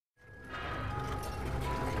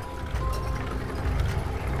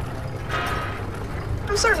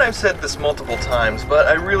certain I've said this multiple times, but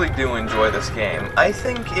I really do enjoy this game. I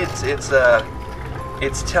think it's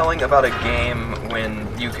telling about a game when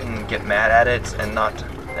you can get mad at it and not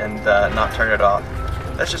turn it off.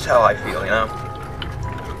 That's just how I feel, you know?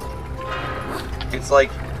 It's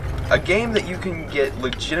like a game that you can get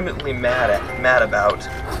legitimately mad about,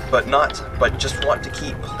 but just want to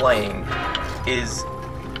keep playing is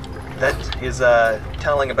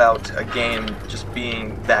telling about a game just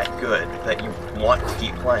being that good that you want to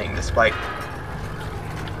keep playing despite...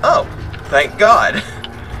 Oh, thank God!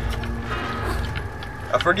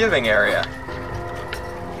 A forgiving area.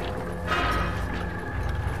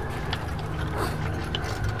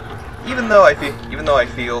 Even though I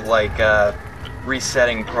feel like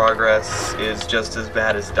resetting progress is just as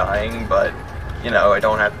bad as dying, but you know, I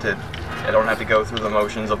don't have to go through the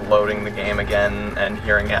motions of loading the game again and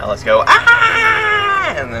hearing Alice go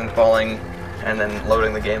ah, and then falling, and then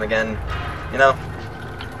loading the game again, you know.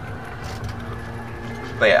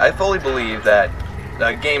 But yeah, I fully believe that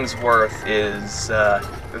a game's worth is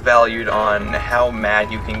valued on how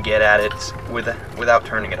mad you can get at it without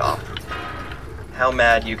turning it off. How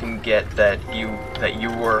mad you can get that you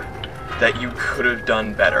could have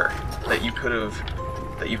done better, that you could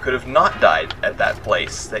have not died at that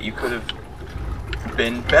place, that you could have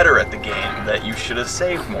been better at the game, that you should have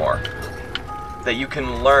saved more, that you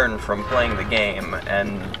can learn from playing the game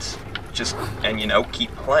and you know,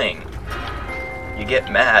 keep playing. You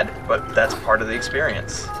get mad, but that's part of the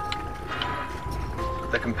experience.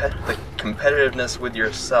 The competitiveness with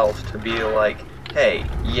yourself to be like, hey,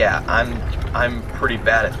 yeah, I'm pretty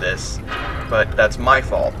bad at this, but that's my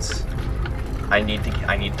fault. I need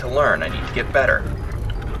to learn. I need to get better.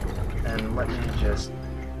 And let me just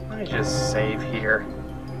save here.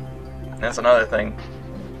 That's another thing.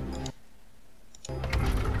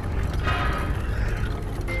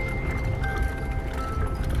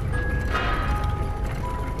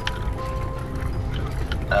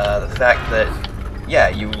 The fact that, yeah,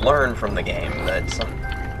 you learn from the game, that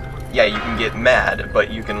yeah, you can get mad, but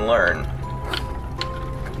you can learn.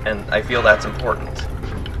 And I feel that's important.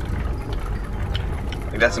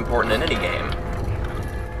 Like, that's important in any game.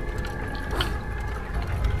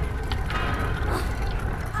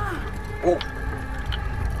 Ooh.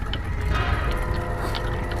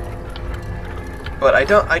 But I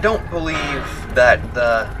don't believe that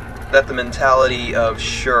the mentality of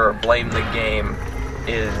sure, blame the game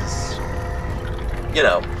is, you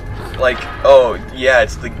know, like, oh yeah,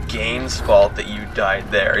 it's the game's fault that you died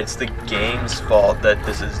there. It's the game's fault that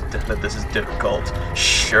this is difficult.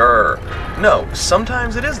 Sure. No,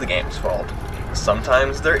 sometimes it is the game's fault.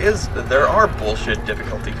 Sometimes there are bullshit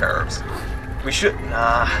difficulty curves.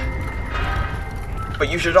 But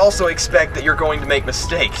you should also expect that you're going to make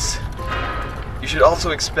mistakes. You should also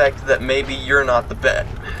expect that maybe you're not the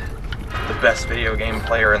best video game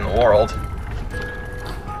player in the world.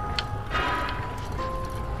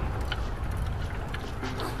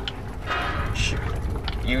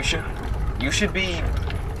 You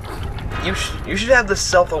should have the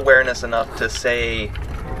self-awareness enough to say,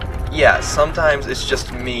 yeah, sometimes it's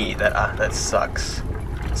just me that sucks.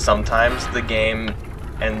 Sometimes the game,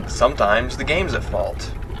 and sometimes the game's at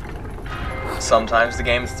fault. Sometimes the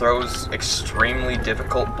game throws extremely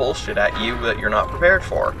difficult bullshit at you that you're not prepared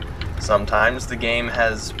for. Sometimes the game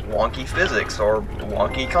has wonky physics or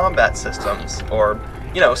wonky combat systems or,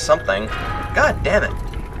 you know, something. God damn it.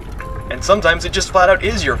 And sometimes it just flat out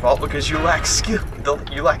is your fault because you lack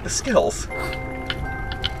you lack the skills.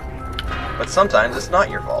 But sometimes it's not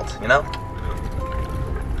your fault, you know?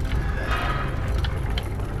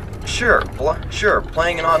 Sure,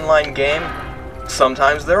 playing an online game,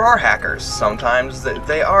 sometimes there are hackers. Sometimes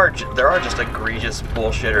there are just egregious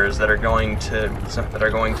bullshitters that are going to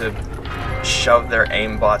shove their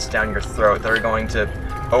aimbots down your throat. That are going to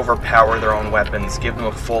overpower their own weapons, give them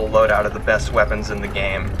a full loadout of the best weapons in the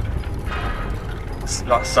game.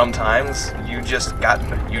 Sometimes you just got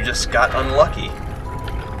unlucky.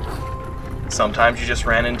 Sometimes you just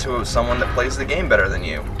ran into someone that plays the game better than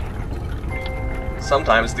you.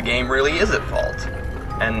 Sometimes the game really is at fault,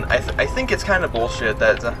 and I think it's kind of bullshit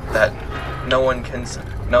that no one's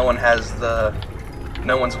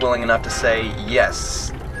willing enough to say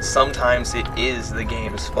yes. Sometimes it is the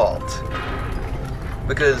game's fault,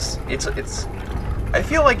 because I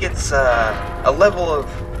feel like it's a level of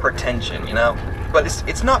pretension, you know. But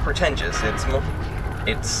it's not pretentious.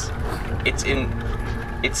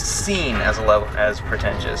 It's seen as a level as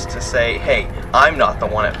pretentious to say, hey, I'm not the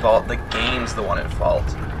one at fault. The game's the one at fault.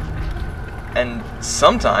 And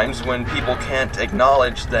sometimes when people can't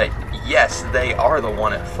acknowledge that yes, they are the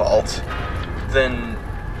one at fault, then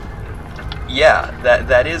yeah,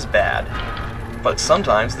 that is bad. But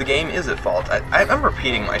sometimes the game is at fault. I'm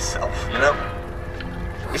repeating myself, you know?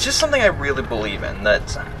 It's just something I really believe in,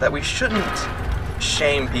 that we shouldn't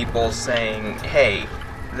shame people saying, hey,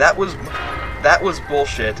 that was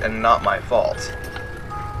bullshit and not my fault.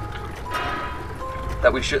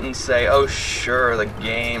 That we shouldn't say, oh sure, the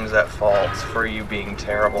game's at fault for you being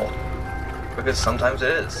terrible. Because sometimes it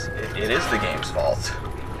is. It is the game's fault.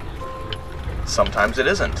 Sometimes it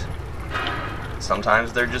isn't.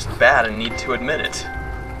 Sometimes they're just bad and need to admit it.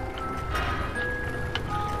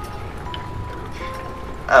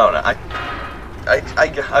 I don't know.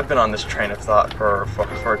 I've been on this train of thought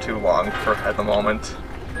for too long at the moment.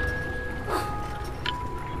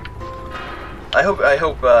 I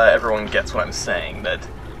hope everyone gets what I'm saying. That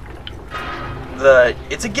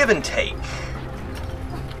it's a give and take.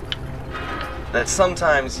 That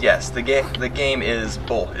sometimes, yes, the game is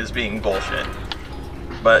being bullshit,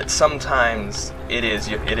 but sometimes it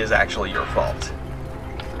is actually your fault.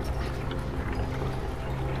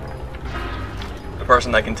 The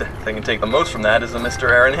person that can take the most from that is a Mr.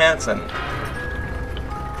 Aaron Hansen.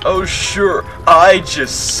 Oh sure, I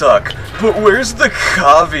just suck, but where's the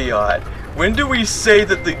caveat? When do we say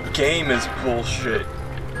that the game is bullshit?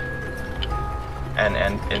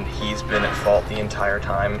 And he's been at fault the entire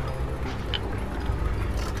time.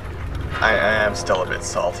 I am still a bit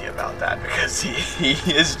salty about that, because he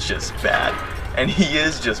is just bad, and he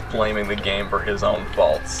is just blaming the game for his own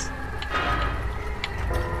faults.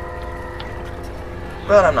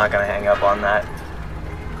 But I'm not gonna hang up on that.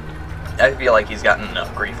 I feel like he's gotten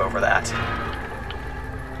enough grief over that.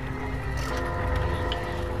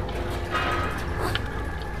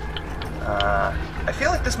 I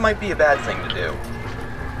feel like this might be a bad thing to do.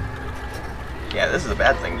 Yeah, this is a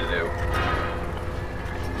bad thing to do.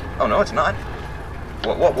 Oh no, it's not.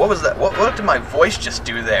 What was that? What did my voice just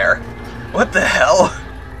do there? What the hell?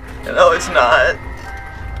 No, it's not.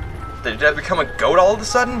 Did I become a goat all of a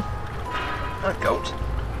sudden? Not a goat.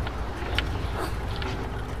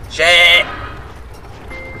 Shit!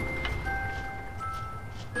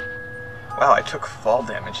 Wow, I took fall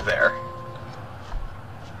damage there.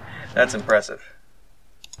 That's impressive.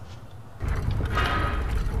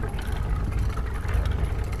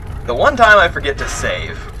 The one time I forget to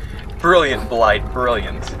save. Brilliant, Blight,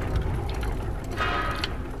 brilliant.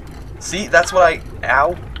 See, that's what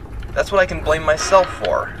that's what I can blame myself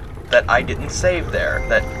for. That I didn't save there.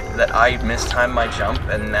 That I mistimed my jump,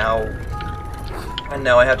 and now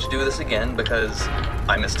I have to do this again because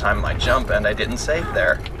I mistimed my jump and I didn't save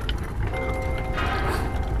there.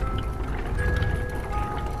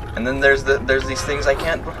 And then there's these things I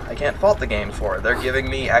can't fault the game for. They're giving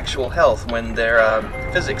me actual health when their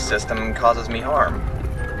physics system causes me harm.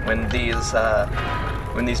 When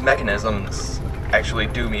these mechanisms actually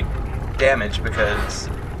do me damage, because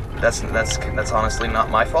that's honestly not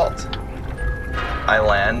my fault. I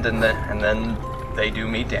land and then they do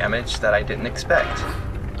me damage that I didn't expect.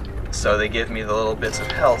 So they give me the little bits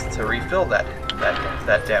of health to refill that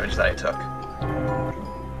damage that I took.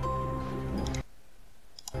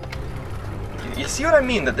 You see what I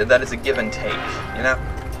mean? That is a give and take, you know?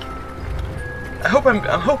 I hope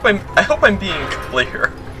I'm being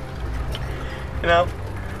clear. You know?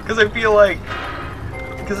 Because I feel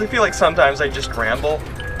like sometimes I just ramble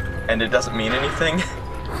and it doesn't mean anything.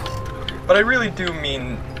 But I really do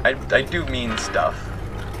mean I do mean stuff.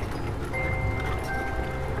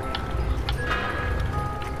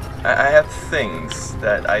 I have things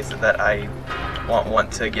that I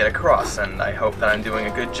want to get across, and I hope that I'm doing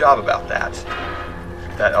a good job about that.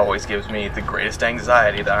 That always gives me the greatest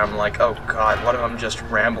anxiety, that I'm like, oh god, what if I'm just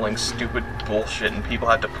rambling stupid bullshit and people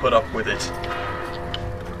have to put up with it?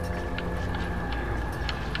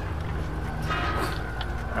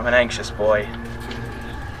 I'm an anxious boy.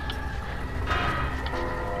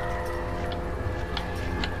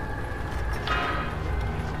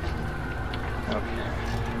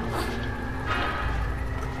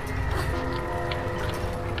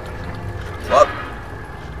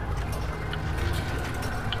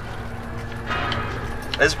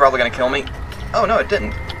 This is probably gonna kill me. Oh no, it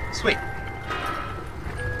didn't. Sweet.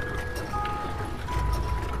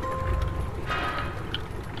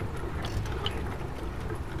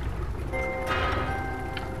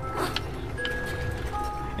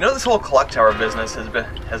 You know, this whole clock tower business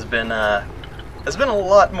has been a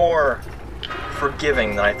lot more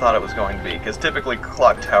forgiving than I thought it was going to be, because typically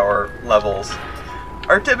clock tower levels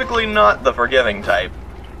are typically not the forgiving type.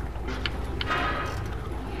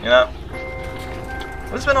 You know?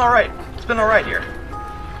 But it's been alright. It's been alright here.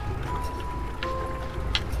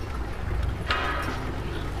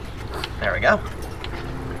 There we go.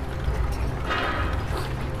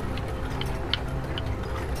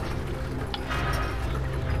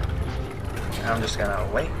 I'm just gonna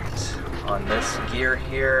wait on this gear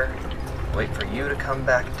here, wait for you to come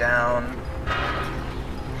back down,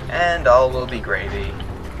 and all will be gravy.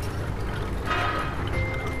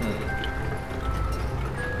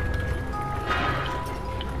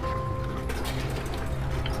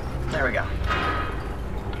 There we go.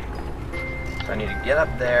 So I need to get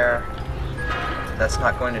up there. That's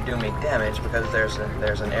not going to do me damage because there's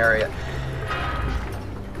an area.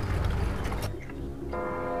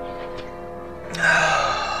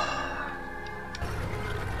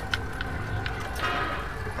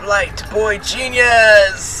 Blight, boy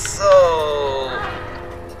genius!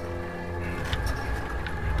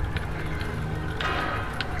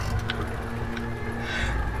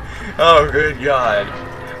 Oh, good God.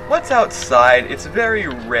 What's outside? It's very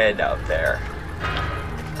red out there.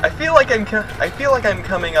 I feel like I'm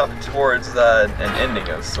coming up towards an ending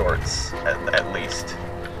of sorts, at least.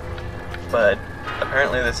 But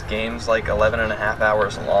apparently this game's like 11.5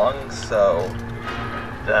 hours long, so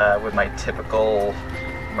with my typical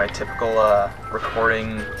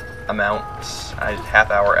recording amounts,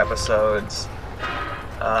 half-hour episodes,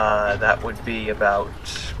 that would be about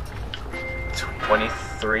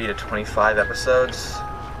 23 to 25 episodes.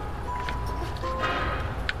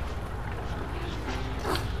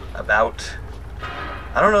 About,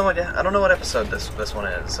 I don't know what episode this one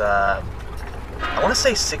is. I want to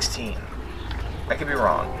say 16. I could be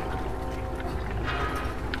wrong.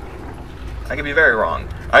 I could be very wrong.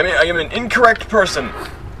 I mean, I am an incorrect person.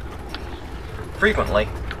 Frequently.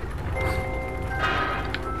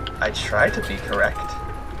 I try to be correct.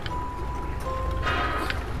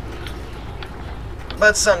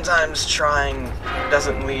 But sometimes trying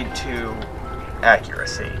doesn't lead to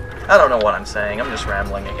accuracy. I don't know what I'm saying. I'm just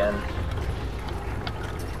rambling again.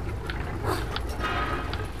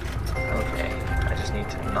 Okay. I just need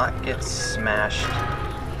to not get smashed.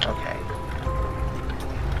 Okay.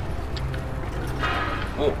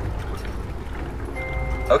 Ooh.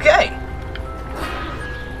 Okay!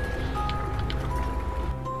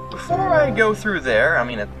 Before I go through there, I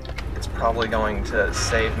mean, it's probably going to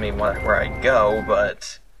save me where I go,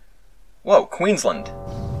 but... Whoa, Queensland.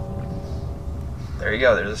 There you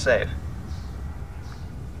go, there's a save.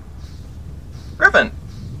 Griffin!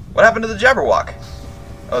 What happened to the Jabberwock?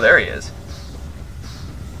 Oh, there he is.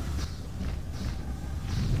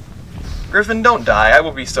 Griffin, don't die, I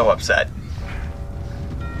will be so upset.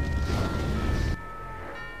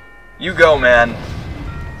 You go, man.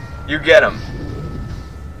 You get him.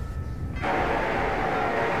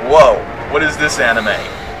 Whoa, what is this anime?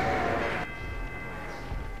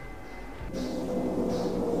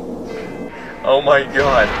 Oh my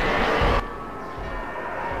God.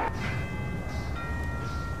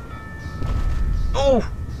 Oh!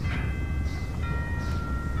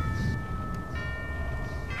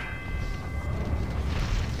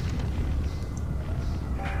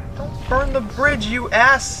 Don't burn the bridge, you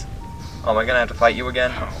ass! Oh, am I gonna have to fight you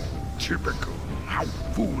again? How typical. How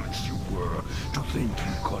foolish you were to think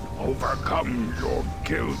you could overcome your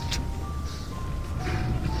guilt.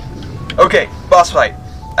 Okay, boss fight.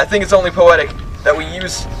 I think it's only poetic that we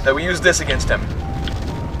use this against him.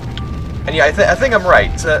 And yeah, I think I'm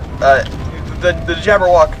right. The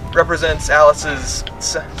Jabberwock represents Alice's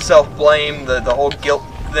self-blame, the whole guilt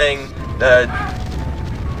thing,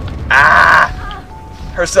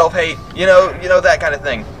 her self-hate. You know that kind of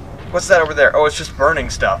thing. What's that over there? Oh, it's just burning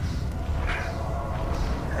stuff.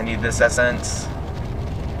 I need this essence.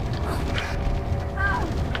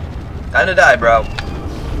 Time to die, bro.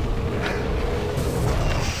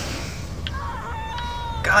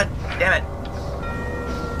 God damn it.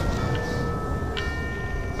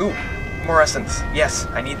 Ooh, more essence. Yes,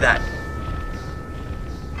 I need that.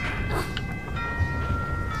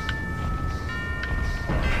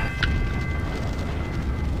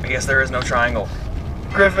 I guess there is no triangle.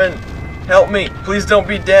 Griffin, help me. Please don't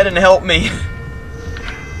be dead and help me.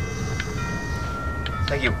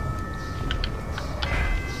 Thank you.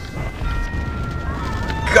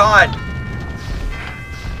 God!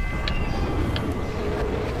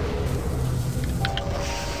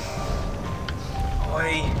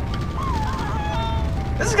 Boy.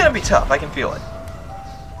 This is gonna be tough, I can feel it.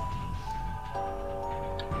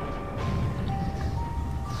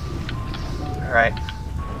 Alright.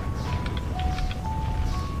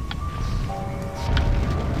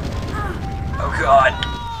 Oh God.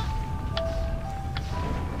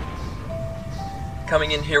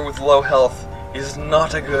 Coming in here with low health is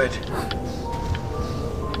not a good.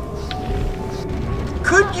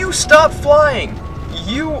 Could you stop flying?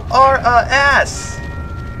 You are a ass.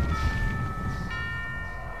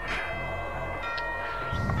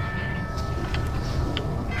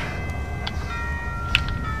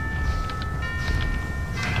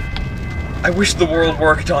 I wish the world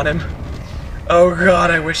worked on him. Oh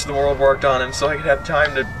god, I wish the world worked on him so I could have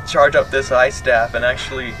time to charge up this ice staff and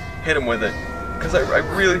actually hit him with it. Because I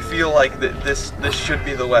really feel like this should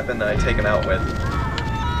be the weapon that I take him out with.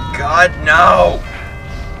 God, no!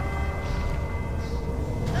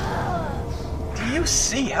 Do you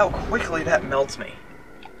see how quickly that melts me?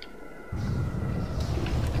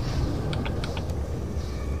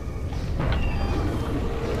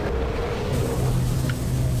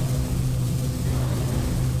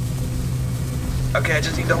 Okay, I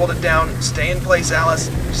just need to hold it down. Stay in place, Alice.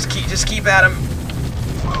 Just keep at him.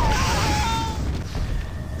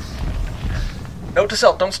 Note to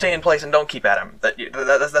self: don't stay in place and don't keep at him.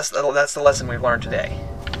 That's the lesson we've learned today.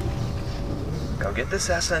 Go get this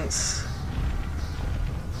essence.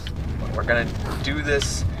 We're gonna do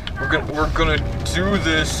this. We're gonna do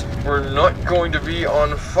this. We're not going to be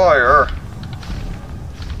on fire.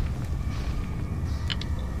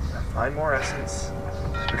 Find more essence.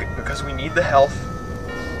 Because we need the health.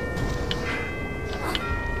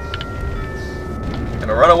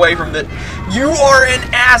 Gonna run away from the... You are an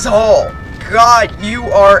asshole! God, you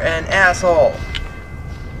are an asshole!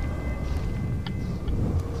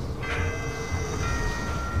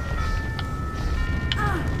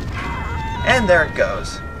 And there it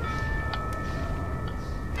goes.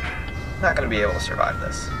 Not gonna be able to survive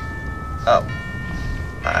this. Oh.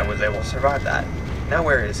 I was able to survive that. Now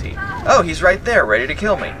where is he? Oh, he's right there, ready to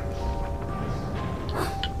kill me.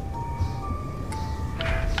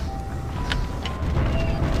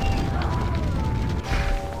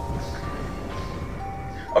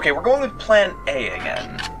 Okay, we're going with plan A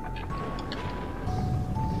again.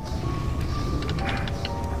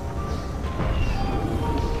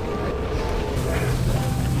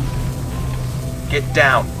 Get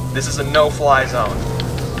down. This is a no-fly zone.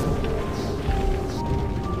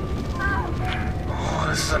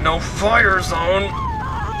 This is a no-fire zone!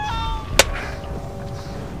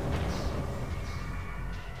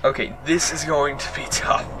 Okay, this is going to be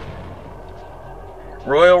tough.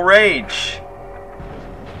 Royal Rage!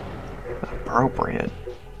 Appropriate.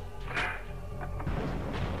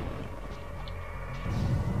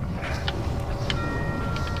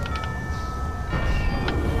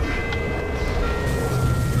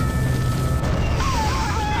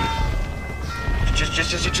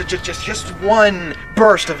 Just one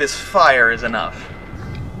burst of his fire is enough.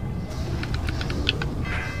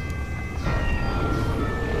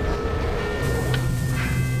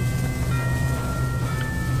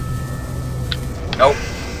 Nope.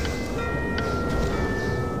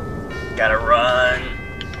 Gotta run.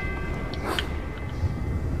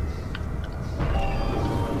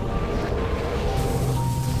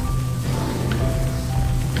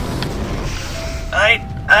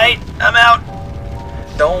 I'm out.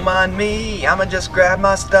 Don't mind me, I'ma just grab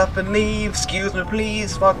my stuff and leave. Excuse me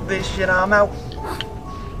please, fuck this shit, I'm out.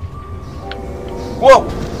 Whoa!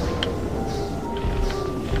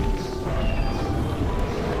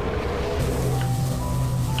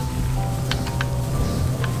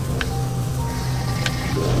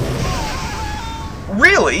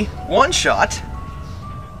 Really? One shot?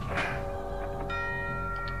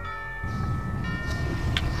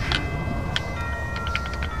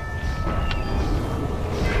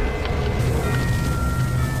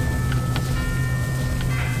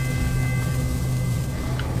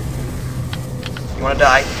 You wanna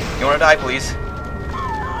die? You wanna die, please?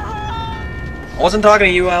 I wasn't talking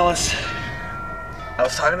to you, Alice. I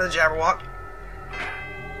was talking to the Jabberwock.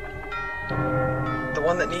 The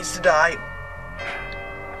one that needs to die.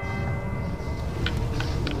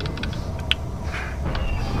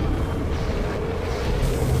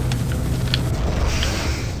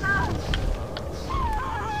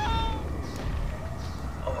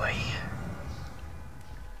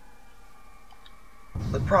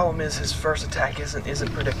 The problem is his first attack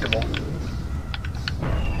isn't predictable.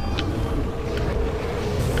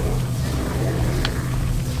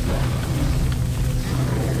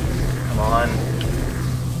 Come on.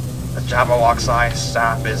 The Jabberwock's eye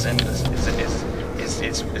staff is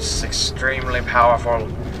extremely powerful.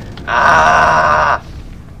 Ah!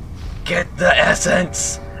 Get the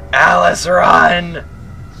essence! Alice, run!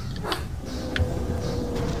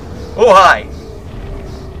 Oh, hi!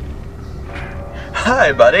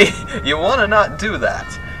 Hi, buddy. You wanna not do that?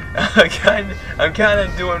 I'm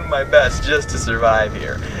kinda doing my best just to survive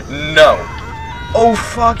here. No. Oh,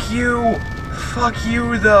 fuck you. Fuck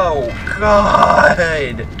you, though.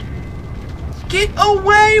 God. Get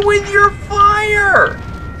away with your fire.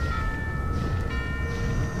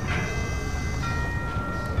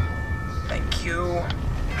 Thank you.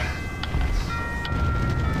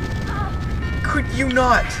 Could you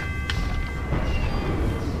not?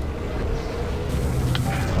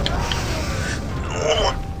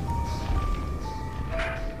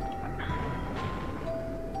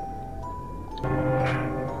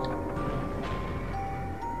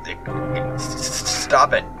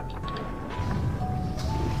 Stop it.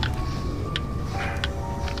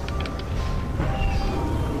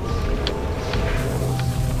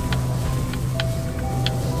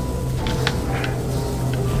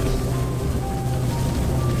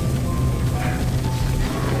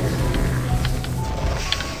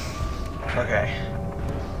 Okay.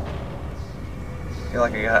 I feel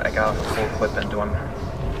like I got a full clip into him.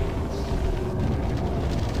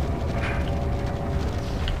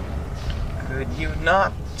 Could you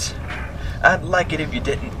not? I'd like it if you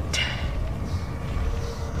didn't.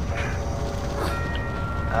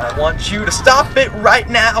 I want you to stop it right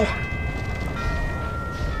now!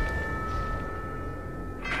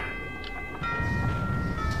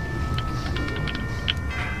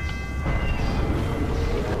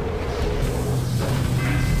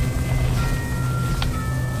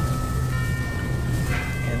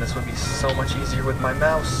 And this would be so much easier with my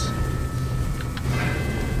mouse.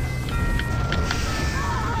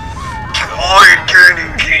 I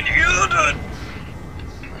can't get it.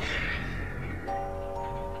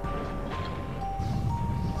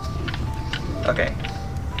 Okay.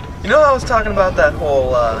 You know I was talking about that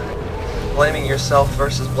whole blaming yourself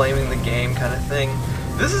versus blaming the game kind of thing?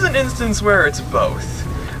 This is an instance where it's both.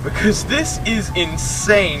 Because this is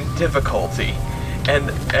insane difficulty.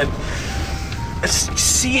 And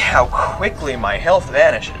see how quickly my health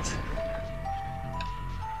vanishes.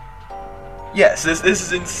 Yes, this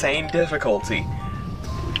is insane difficulty.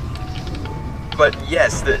 But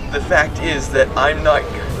yes, the fact is that I'm not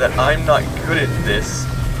good at this.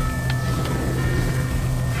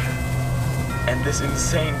 And this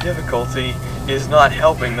insane difficulty is not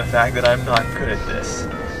helping the fact that I'm not good at this.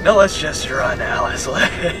 No, let's just run, Alice.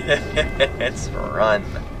 Let's run.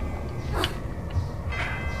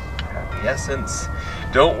 Got the essence.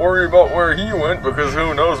 Don't worry about where he went, because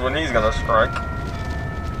who knows when he's gonna strike.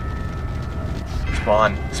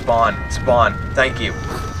 Spawn, spawn, spawn. Thank you.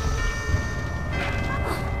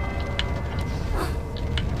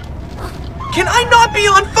 Can I not be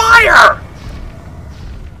on fire?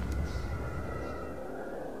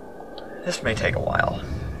 This may take a while.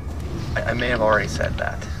 I may have already said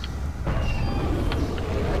that.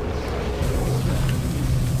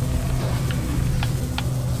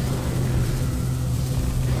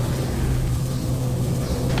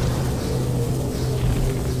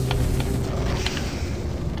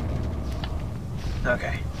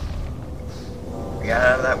 Okay. We got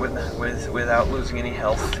out of that without losing any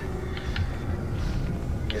health.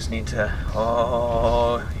 Just need to...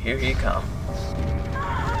 Oh, here you come.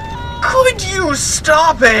 Could you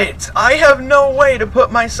stop it? I have no way to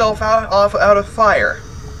put myself out of fire.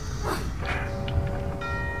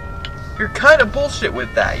 You're kind of bullshit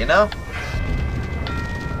with that, you know?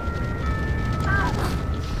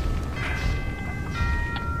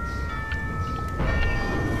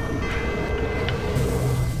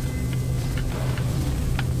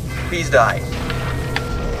 Please die.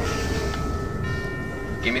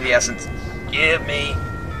 Give me the essence. Give me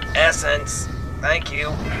essence. Thank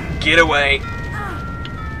you. Get away.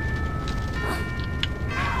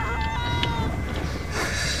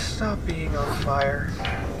 Stop being on fire.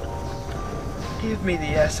 Give me the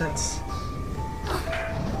essence.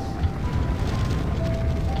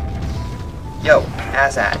 Yo,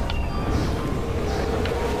 asshat.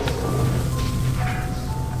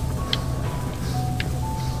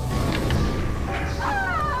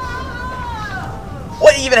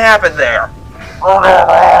 What even happened there?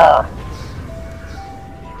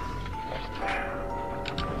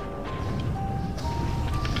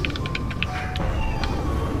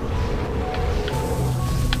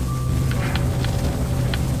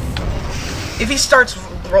 If he starts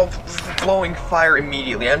blowing fire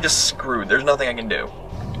immediately, I'm just screwed. There's nothing I can do.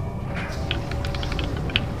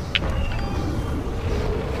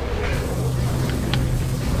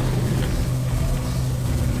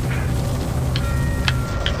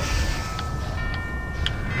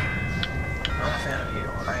 Not a fan of you.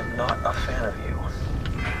 I am not a fan of you.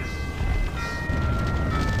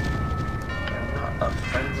 I'm not a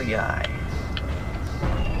friendly guy.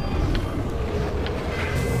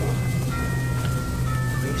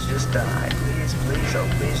 Just die. Please, please, oh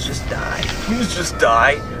please just die. Please just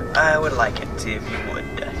die. I would like it if you would.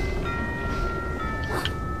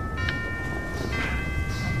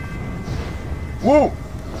 Woo!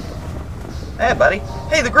 Hey buddy.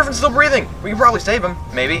 Hey, the griffin's still breathing. We can probably save him.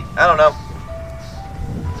 Maybe. I don't know.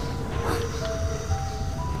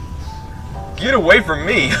 Get away from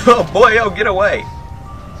me. Oh boy, oh get away.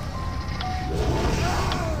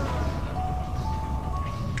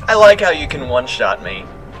 I like how you can one-shot me.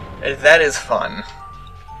 That is fun.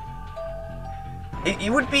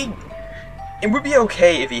 It would be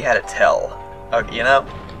okay if he had a tell, you know?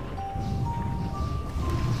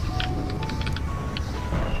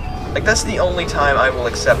 Like, that's the only time I will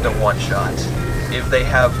accept a one-shot. If they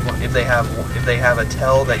have a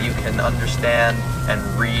tell that you can understand and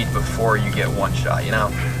read before you get one-shot, you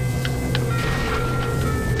know?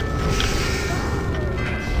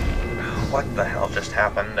 What the hell just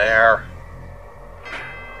happened there?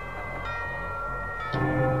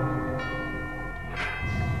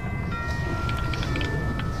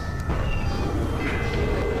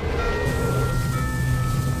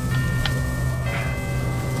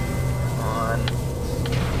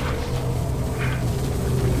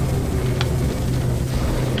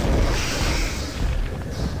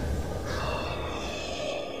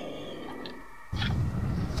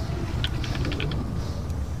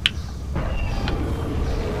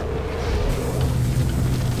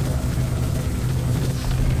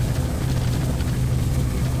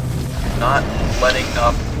 Not letting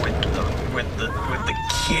up with the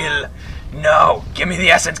kill. No, give me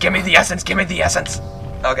the essence. Give me the essence. Give me the essence.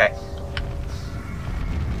 Okay.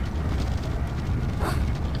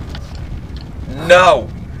 No.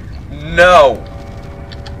 No.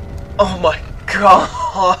 Oh my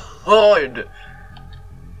god.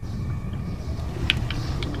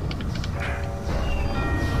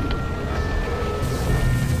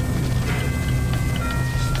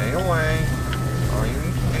 Stay away. All you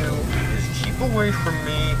need to do is keep away from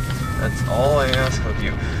me. That's all I ask of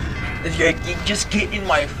you. You just get in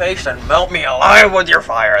my face and melt me alive with your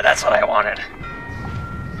fire. That's what I wanted.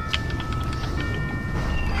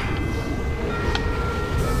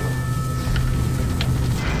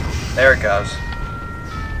 There it goes.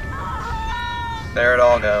 There it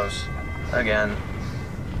all goes. Again.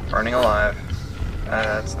 Burning alive.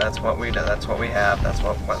 That's what we do. That's what we have. That's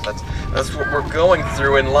what we're going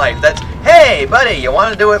through in life. That's, hey, buddy, you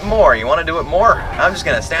want to do it more? You want to do it more? I'm just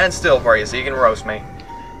gonna stand still for you so you can roast me.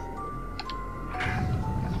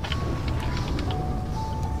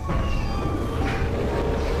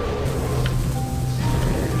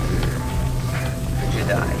 Could you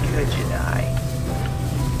die? Could you die?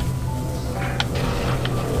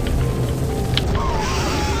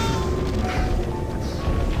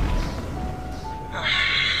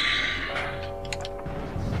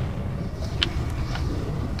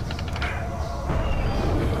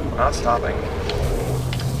 Not stopping.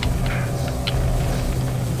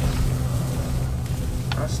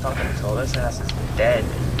 Not stopping until this ass is dead.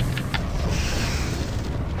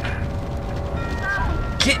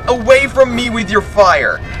 Get away from me with your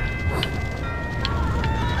fire!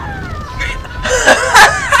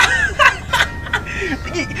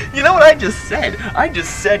 You know what I just said? I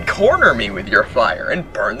just said corner me with your fire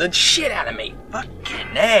and burn the shit out of me.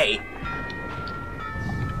 Fucking A.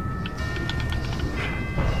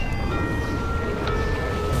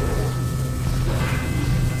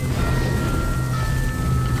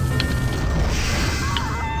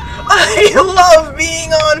 I love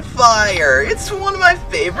being on fire! It's one of my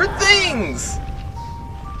favorite things!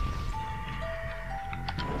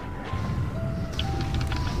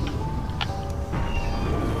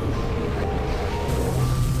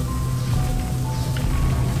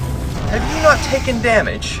 Have you not taken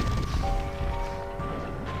damage?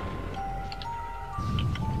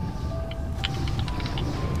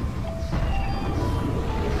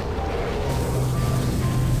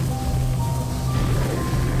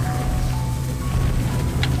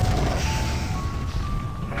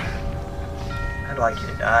 I'd like you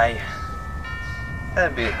to die.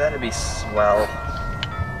 That'd be swell.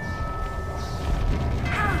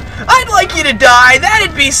 I'd like you to die!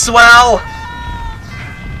 That'd be swell!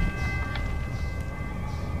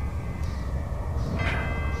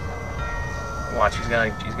 Watch, he's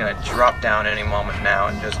gonna drop down any moment now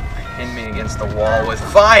and just pin me against the wall with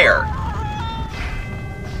fire!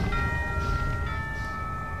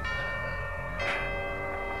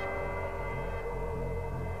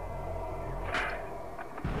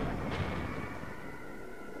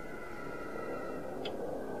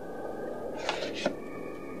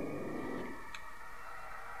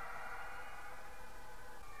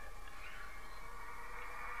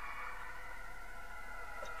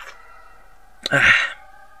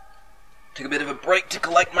 Took a bit of a break to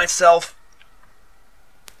collect myself.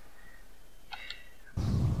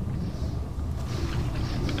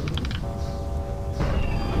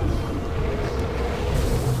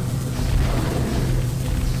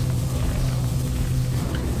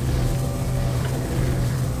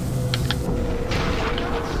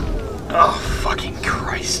 Oh, fucking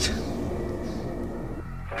Christ.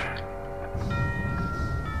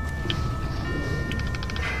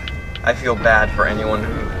 I feel bad for anyone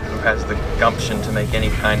who has the gumption to make any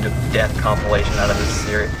kind of death compilation out of this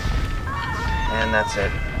series. And that's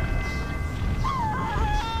it.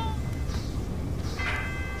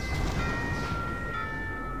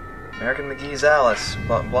 American McGee's Alice.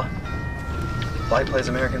 Blight plays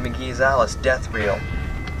American McGee's Alice. Death reel.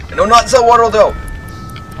 No, not so Wonderland. Oh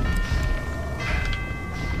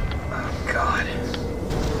God.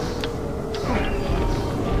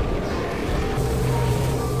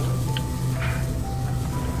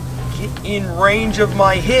 Get in range of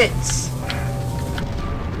my hits.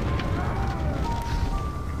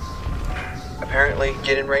 Apparently,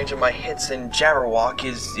 get in range of my hits and Jabberwock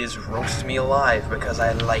is roast me alive because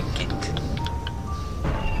I like it.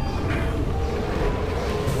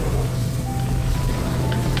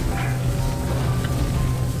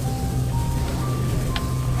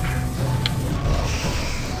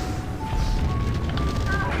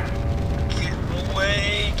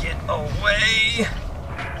 Get away!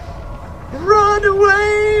 Run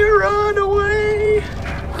away! Run away!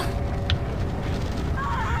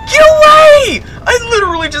 Get away! I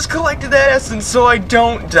literally just collected that essence so I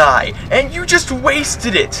don't die, and you just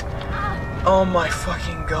wasted it! Oh my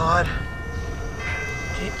fucking god.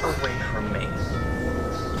 Get away from me.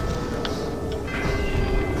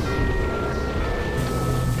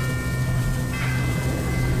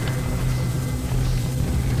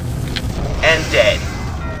 And dead.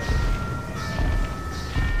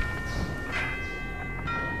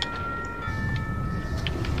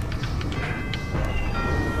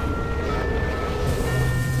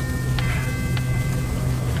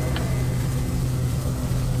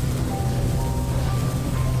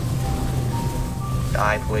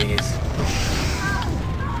 Die, please.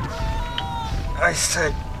 I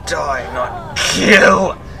said die, not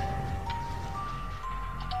kill!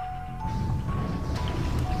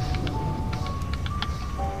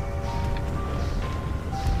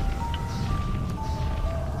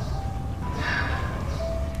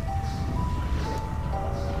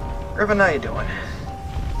 Griffin, how you doing?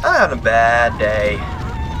 I'm having a bad day.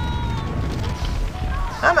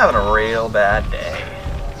 I'm having a real bad day.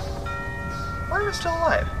 Why am I still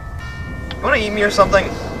alive? You wanna eat me or something?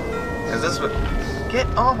 Is this what... Get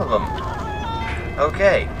off of him.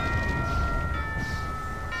 Okay.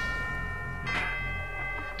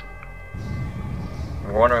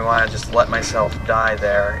 You're wondering why I just let myself die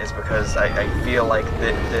there is because I feel like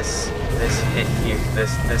this hit here,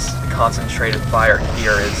 this concentrated fire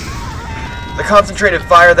here is the concentrated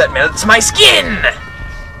fire that melts my skin!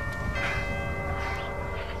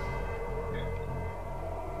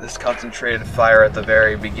 This concentrated fire at the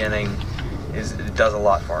very beginning it does a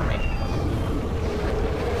lot for me.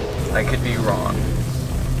 I could be wrong.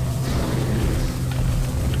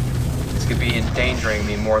 This could be endangering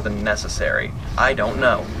me more than necessary. I don't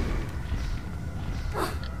know.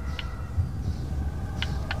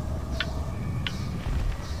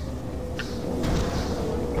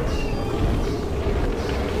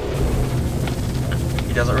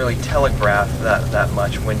 He doesn't really telegraph that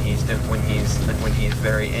much when he's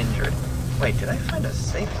very injured. Wait, did I find a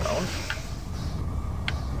safe zone?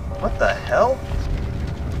 What the hell?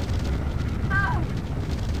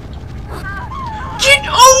 Get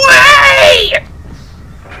away!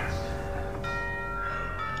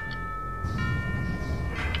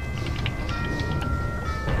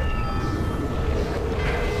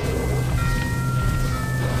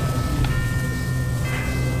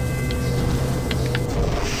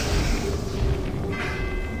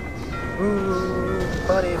 Ooh,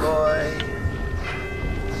 buddy boy.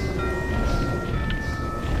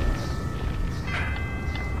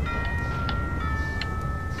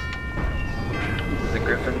 The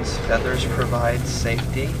Griffin's feathers provide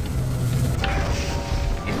safety.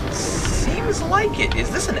 It seems like it.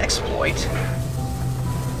 Is this an exploit?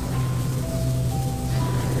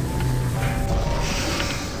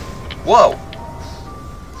 Whoa.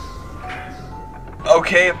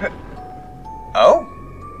 Okay. Oh?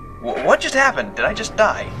 What just happened? Did I just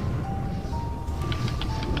die?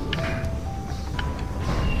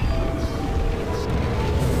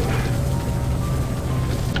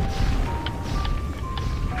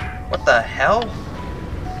 What the hell?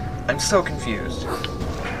 I'm so confused.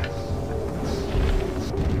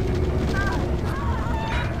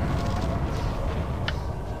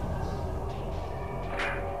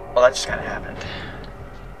 Well, that just kind of happened.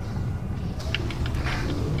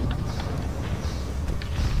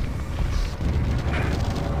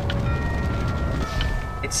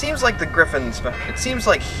 It seems like the Griffin's... It seems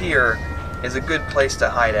like here is a good place to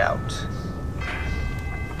hide out.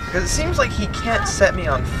 Because it seems like he can't set me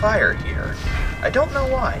on fire here. I don't know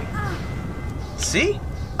why. See?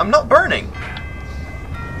 I'm not burning.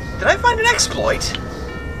 Did I find an exploit?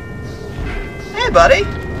 Hey, buddy.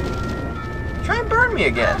 Try and burn me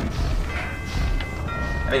again.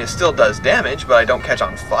 I mean, it still does damage, but I don't catch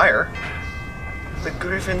on fire. The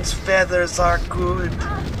griffin's feathers are good.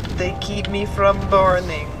 They keep me from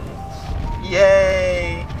burning.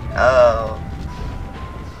 Yay! Oh.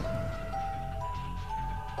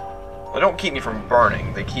 Well, they don't keep me from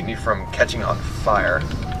burning. They keep me from catching on fire.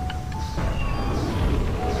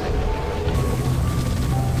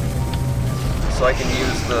 So I can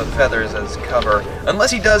use the feathers as cover. Unless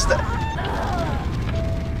he does that.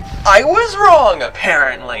 I was wrong,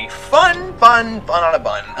 apparently. Fun, fun, fun on a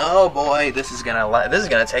bun. Oh boy, this is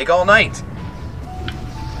gonna take all night.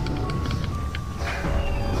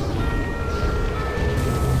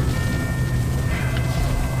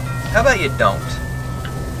 How about you don't?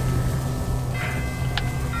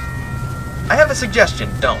 I have a suggestion,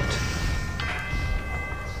 don't.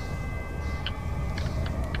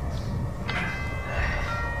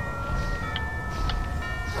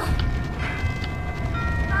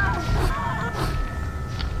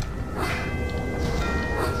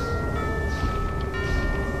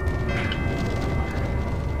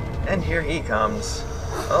 And here he comes.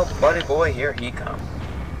 Oh, buddy boy, here he comes.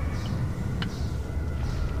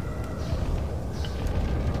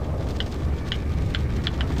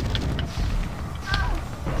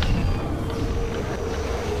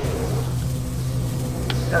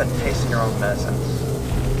 Got a taste in your own medicine.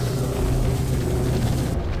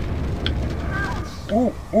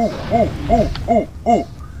 Ooh, ooh, ooh, ooh, ooh, ooh.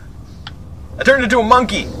 I turned into a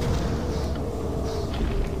monkey.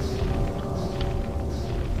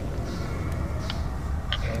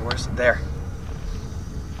 Okay, where's it? There.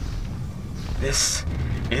 This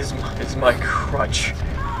is my crutch.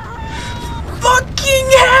 Fucking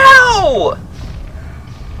hell!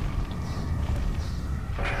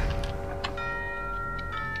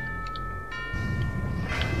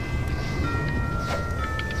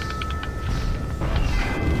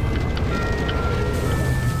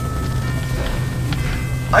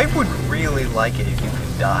 I would really like it if you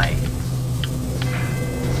could die.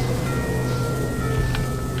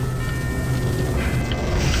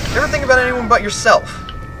 You ever think about anyone but yourself?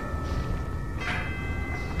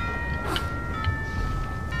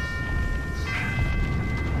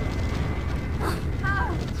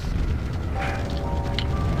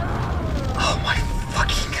 Oh my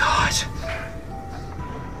fucking god.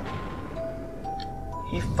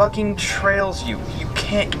 He fucking trails you. You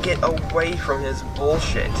can't get away from his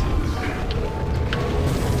bullshit.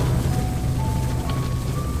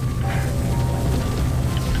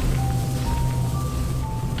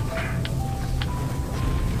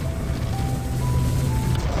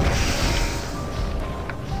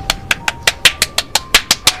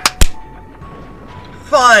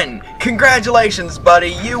 Fun! Congratulations, buddy!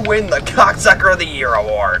 You win the Cocksucker of the Year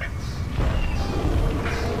award!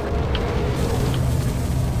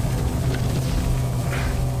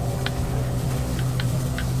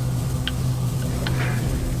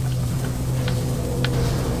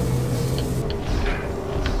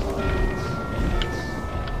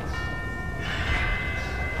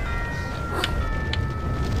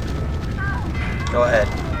 Go ahead.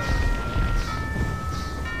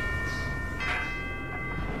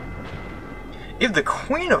 If the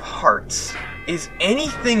Queen of Hearts is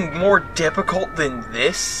anything more difficult than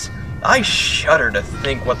this, I shudder to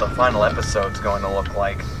think what the final episode's going to look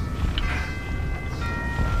like.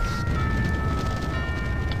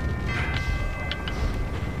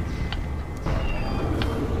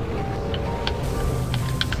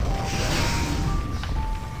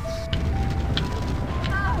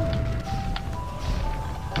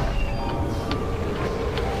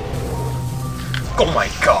 Oh my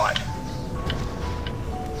god!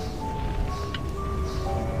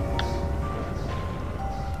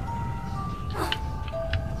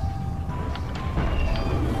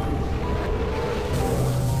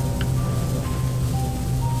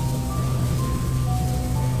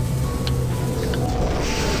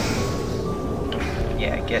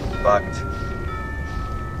 Yeah, get fucked.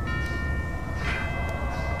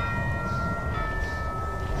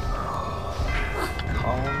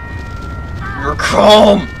 Calm. You're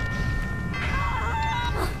calm!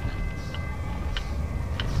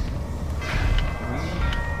 We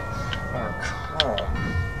are calm.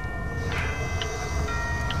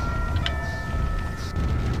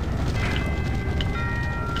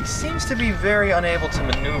 He seems to be very unable to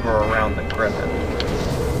maneuver around the griffin.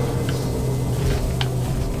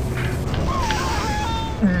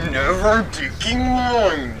 Never taking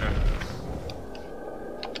mine!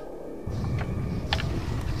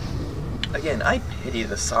 Again, I pity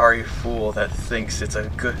the sorry fool that thinks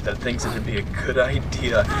it'd be a good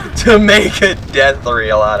idea to make a death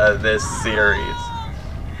reel out of this series.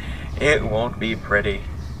 It won't be pretty.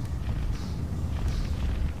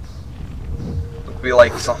 It'll be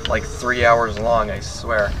like something like 3 hours long, I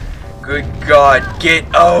swear. Good God, get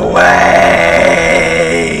away!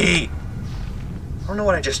 I don't know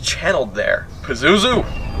what I just channeled there. Pazuzu!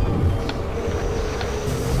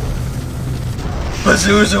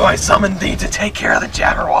 Pazuzu, I summoned thee to take care of the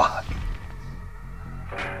Jabberwock!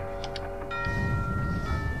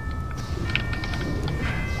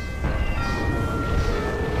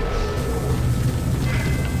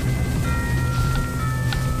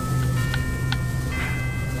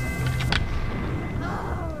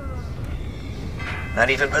 Not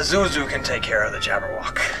even Pazuzu can take care of the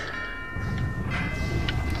Jabberwock.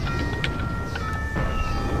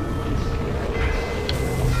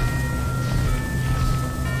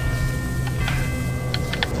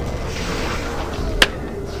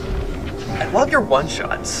 I love your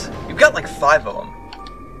one-shots. You've got like 5 of them.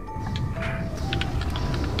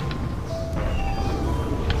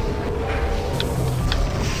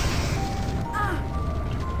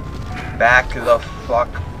 Back the fuck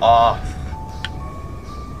off.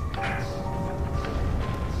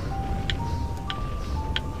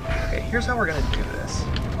 Okay, here's how we're gonna do this.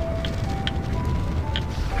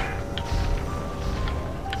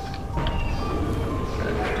 We're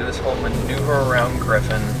gonna do this whole maneuver around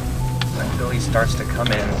Griffin until he starts to come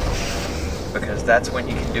in, because that's when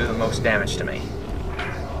he can do the most damage to me.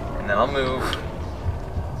 And then I'll move.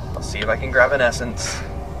 I'll see if I can grab an essence.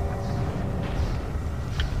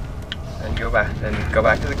 And go back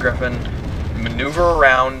to the Griffin. Maneuver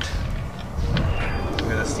around,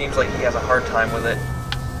 because it seems like he has a hard time with it.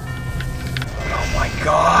 Oh my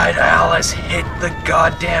God, Alice hit the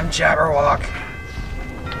goddamn Jabberwock.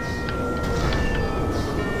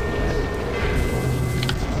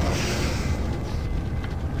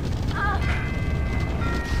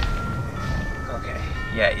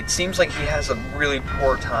 Yeah, it seems like he has a really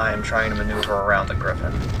poor time trying to maneuver around the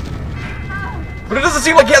Griffin. But it doesn't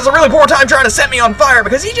seem like he has a really poor time trying to set me on fire,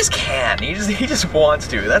 because he just can. He just wants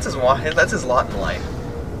to. That's his lot in life.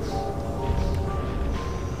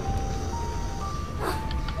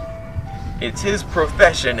 It's his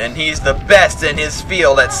profession, and he's the best in his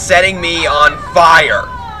field at setting me on fire.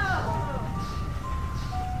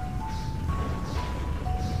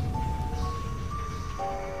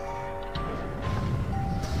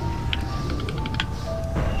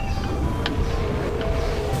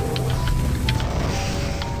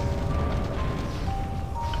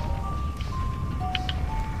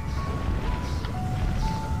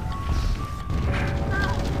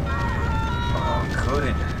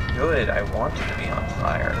 Good, I want it to be on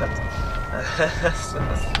fire. That's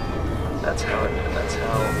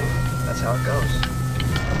how it goes.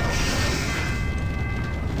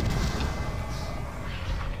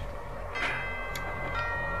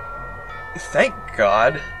 Thank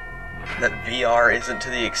God that VR isn't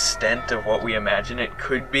to the extent of what we imagine it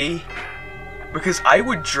could be. Because I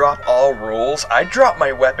would drop all rules, I'd drop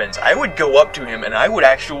my weapons, I would go up to him and I would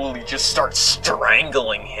actually just start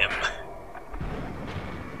strangling him.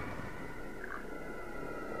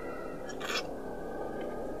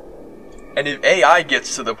 And if AI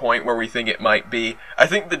gets to the point where we think it might be, I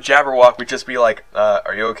think the Jabberwock would just be like,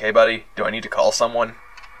 are you okay, buddy? Do I need to call someone?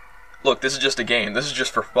 Look, this is just a game. This is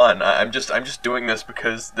just for fun. I'm just doing this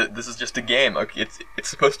because this is just a game. Okay, it's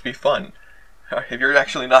supposed to be fun. If you're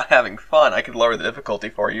actually not having fun, I could lower the difficulty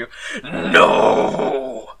for you.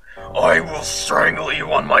 No! I will strangle you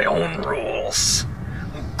on my own rules.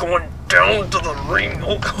 I'm going down to the ring,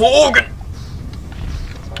 Hulk Hogan!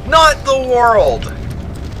 Not the world!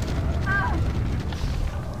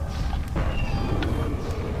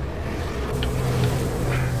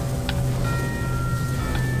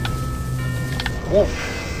 Whoa!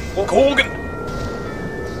 Hulk Hogan!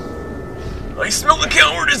 I smell the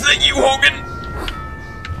coward! Is that you, Hogan?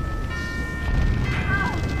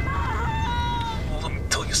 Well, let me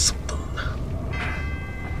tell you something.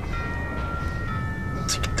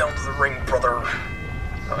 Take it down to the ring, brother.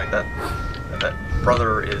 Oh, wait, that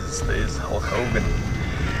brother is Hulk Hogan.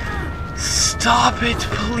 Stop it,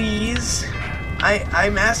 please!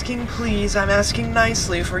 I'm asking please, I'm asking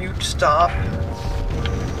nicely for you to stop.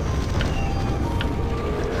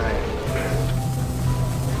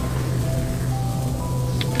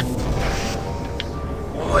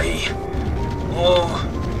 Oi! Oh!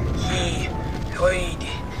 Ye! Hoid!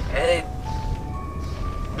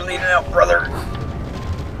 Bleeding out, brother!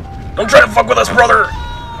 Don't try to fuck with us, brother!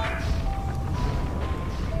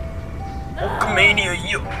 Hulkamania,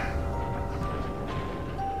 you!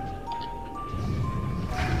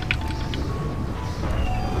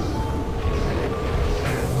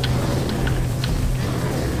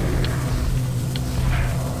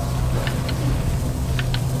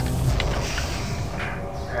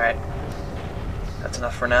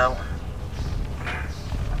 for now.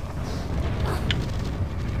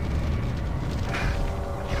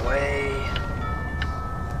 Get away.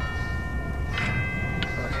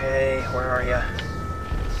 Okay, where are ya?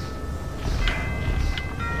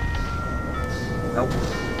 Nope.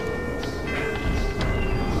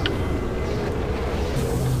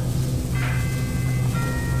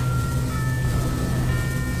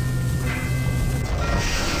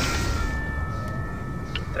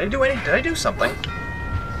 Did I do something?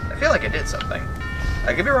 I feel like I did something.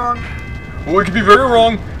 I could be wrong. Oh, I could be very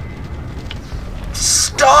wrong.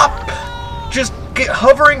 Stop! Just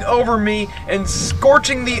hovering over me and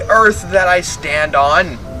scorching the earth that I stand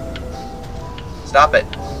on. Stop it.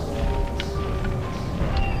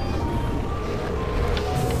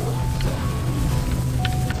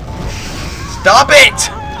 Stop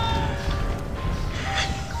it!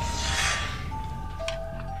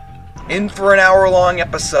 In for an hour-long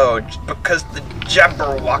episode because the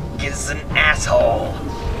Jabberwock is an asshole.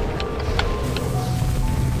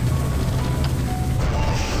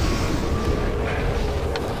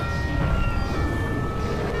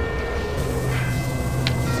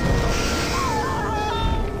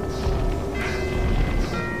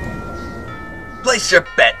 Place your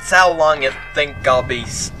bets. How long you think I'll be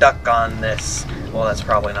stuck on this? Well, that's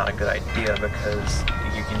probably not a good idea because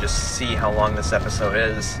you can just see how long this episode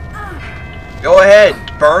is. Go ahead,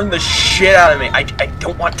 burn the shit out of me. I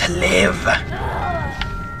don't want to live.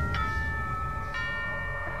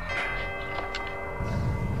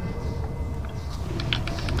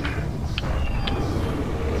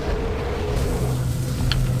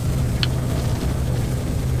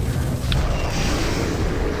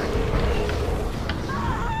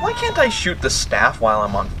 Why can't I shoot the staff while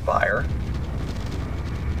I'm on fire?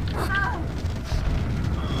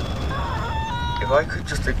 If I could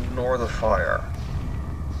just ignore the fire,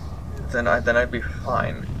 then I'd be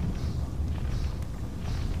fine.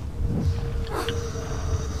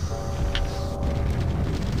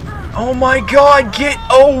 Oh my god, get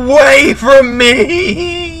away from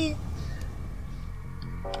me!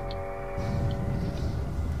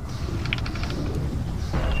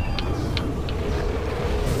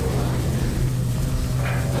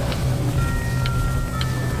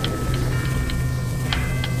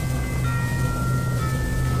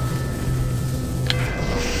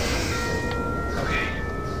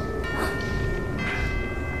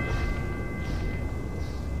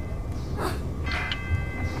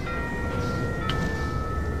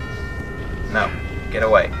 No, get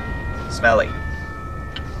away. Smelly.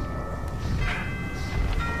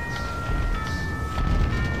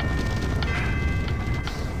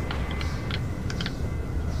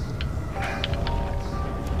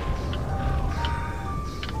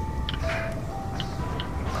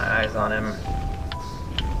 My eyes on him.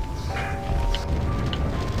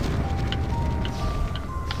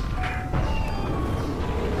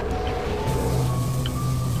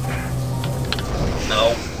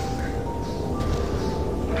 No.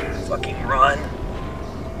 Fucking run.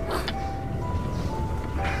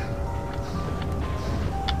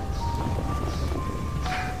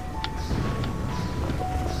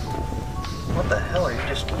 What the hell, are you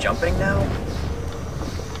just jumping now?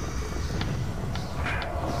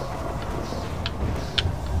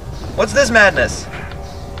 What's this madness?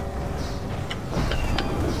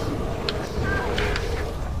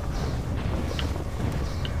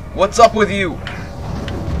 What's up with you?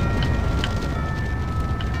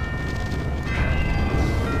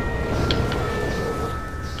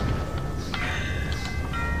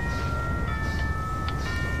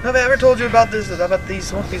 Have I ever told you about this? About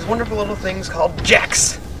these wonderful little things called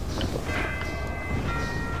jacks?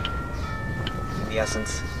 Need the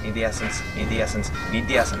essence. Need the essence. Need the essence. Need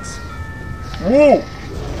the essence. Whoa!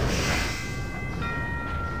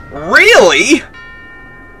 Really?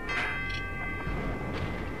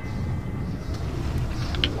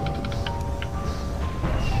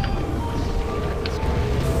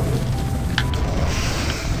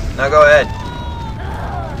 Now go ahead.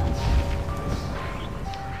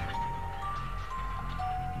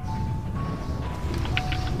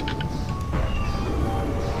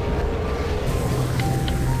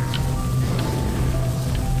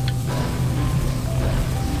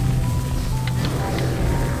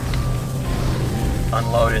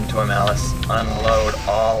 Unload into him, Alice. Unload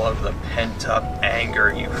all of the pent-up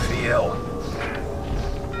anger you feel.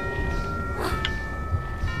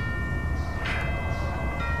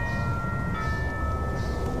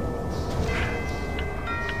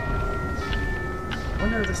 I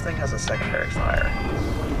wonder if this thing has a secondary fire.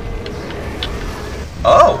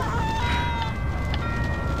 Oh!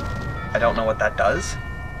 I don't know what that does.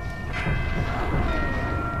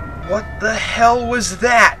 What the hell was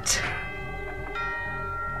that?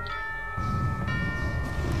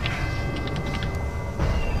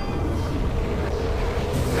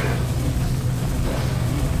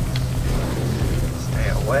 Stay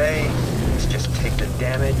away. Let's just take the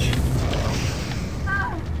damage.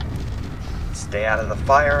 Stay out of the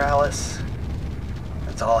fire, Alice.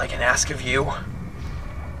 That's all I can ask of you.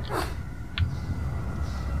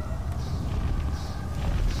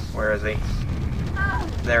 Where is he?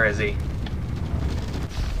 There is he.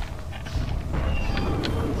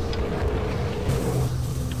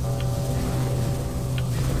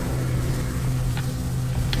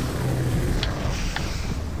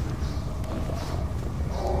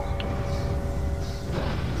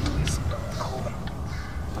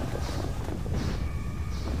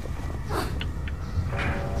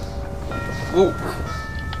 Ooh.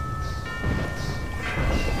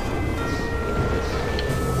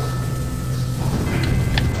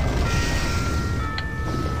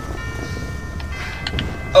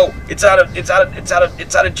 Oh, it's out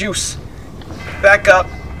of juice. Back up,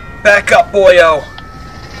 boyo.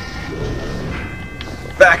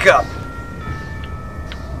 Back up.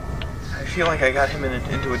 I feel like I got him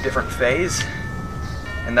into a different phase,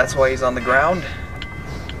 and that's why he's on the ground.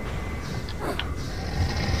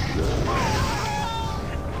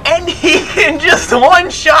 And he can just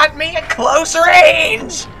one-shot me at close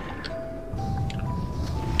range!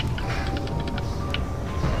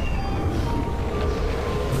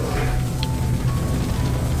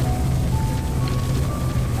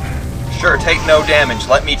 Sure, take no damage.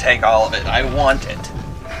 Let me take all of it. I want it.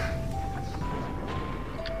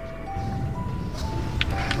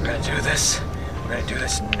 We're gonna do this. We're gonna do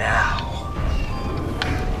this now.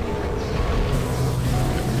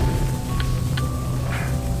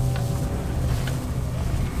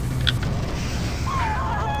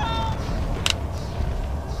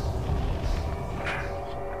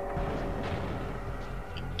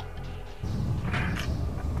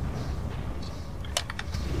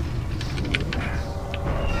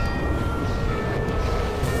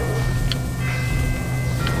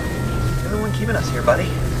 Keeping us here, buddy.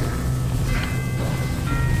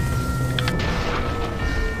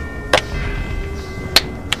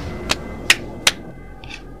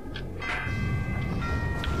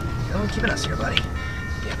 You're the one keeping us here, buddy.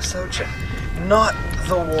 The episode should... Not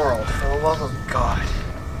the world, for the love of God.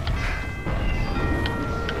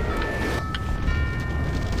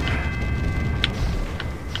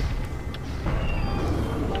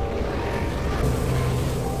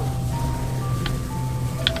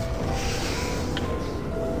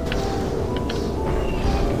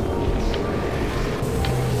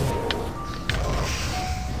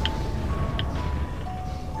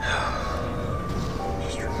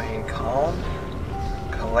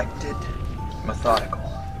 Collected, methodical.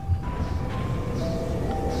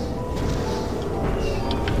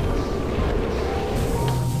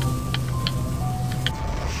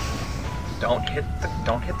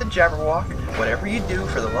 Don't hit the Jabberwock. Whatever you do,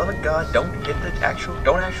 for the love of God, don't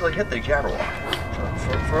actually hit the Jabberwock.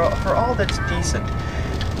 For all that's decent.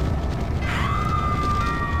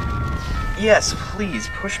 Yes, please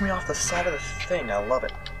push me off the side of the thing. I love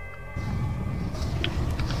it.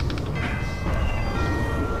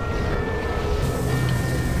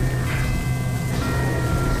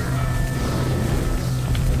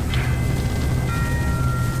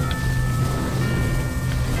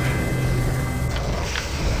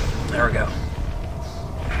 There we go.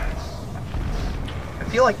 I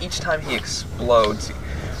feel like each time he explodes...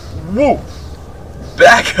 Woo!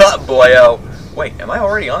 Back up, boyo! Wait, am I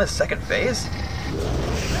already on his second phase?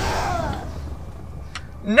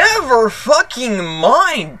 Never fucking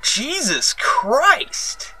mind! Jesus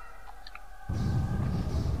Christ!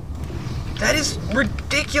 That is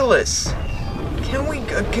ridiculous! Can we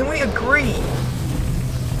agree?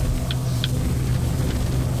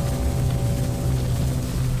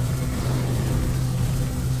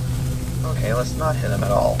 Okay, let's not hit him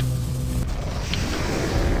at all.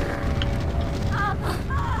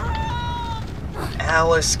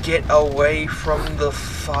 Alice, get away from the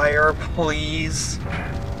fire, please.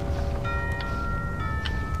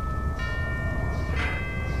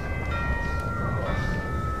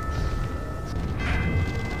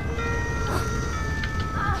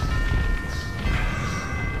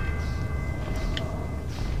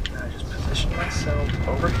 I just position myself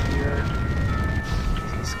over here.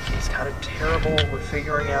 He's kind of terrible with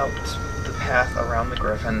figuring out the path around the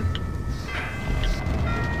griffin.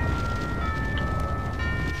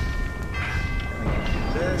 And we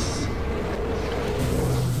can do this.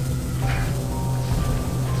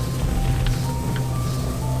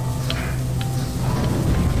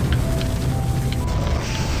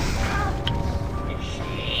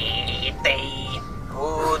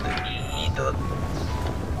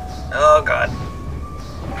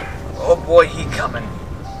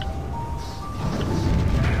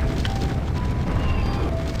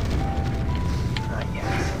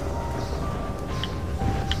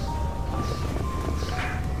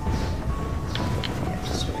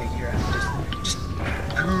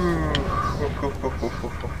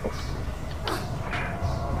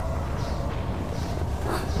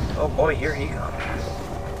 Oh boy, here he comes.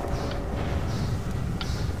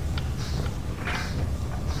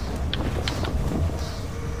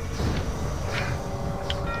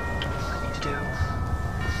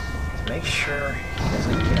 Make sure he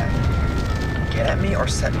doesn't get at me or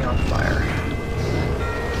set me on fire.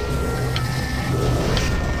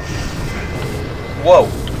 Whoa!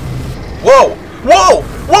 Whoa! Whoa!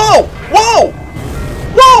 Whoa! Whoa!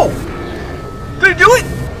 Whoa! Did I do it?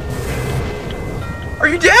 Are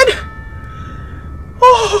you dead?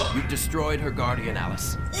 Oh! You've destroyed her guardian,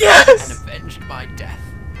 Alice. Yes! And avenged my death.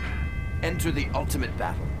 Enter the ultimate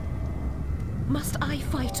battle. Must I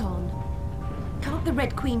fight on? Can't the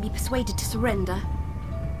Red Queen be persuaded to surrender?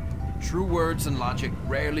 True words and logic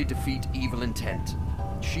rarely defeat evil intent.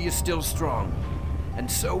 She is still strong, and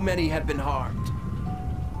so many have been harmed.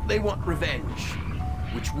 They want revenge,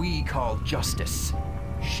 which we call justice.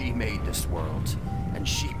 She made this world, and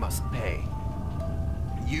she must pay.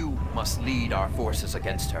 You must lead our forces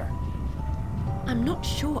against her. I'm not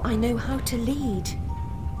sure I know how to lead.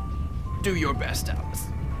 Do your best, Alice.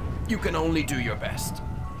 You can only do your best.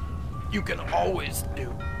 You can always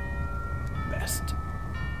do best.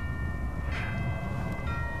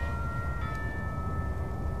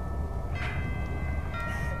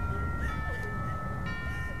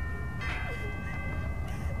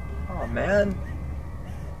 Oh man.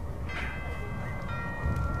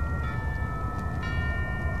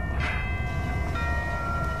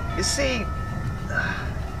 You see,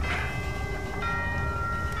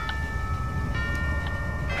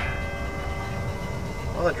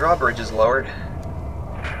 well, the drawbridge is lowered.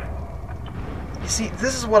 You see,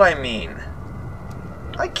 this is what I mean.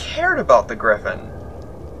 I cared about the Griffin.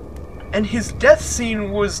 And his death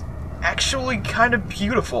scene was actually kind of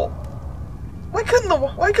beautiful. Why couldn't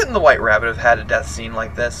the White Rabbit have had a death scene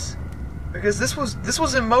like this? Because this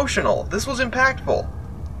was emotional. This was impactful.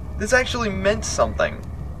 This actually meant something.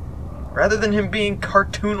 Rather than him being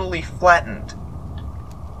cartoonily flattened.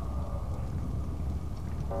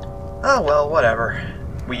 Oh well, whatever.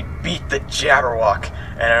 We beat the Jabberwock,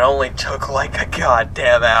 and it only took like a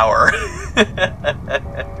goddamn hour.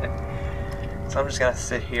 So I'm just gonna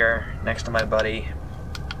sit here next to my buddy,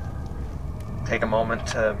 take a moment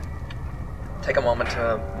to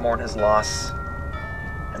mourn his loss,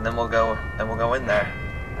 and then we'll go in there,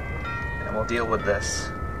 and we'll deal with this.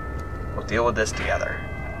 We'll deal with this together.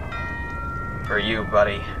 For you,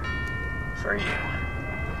 buddy. For you.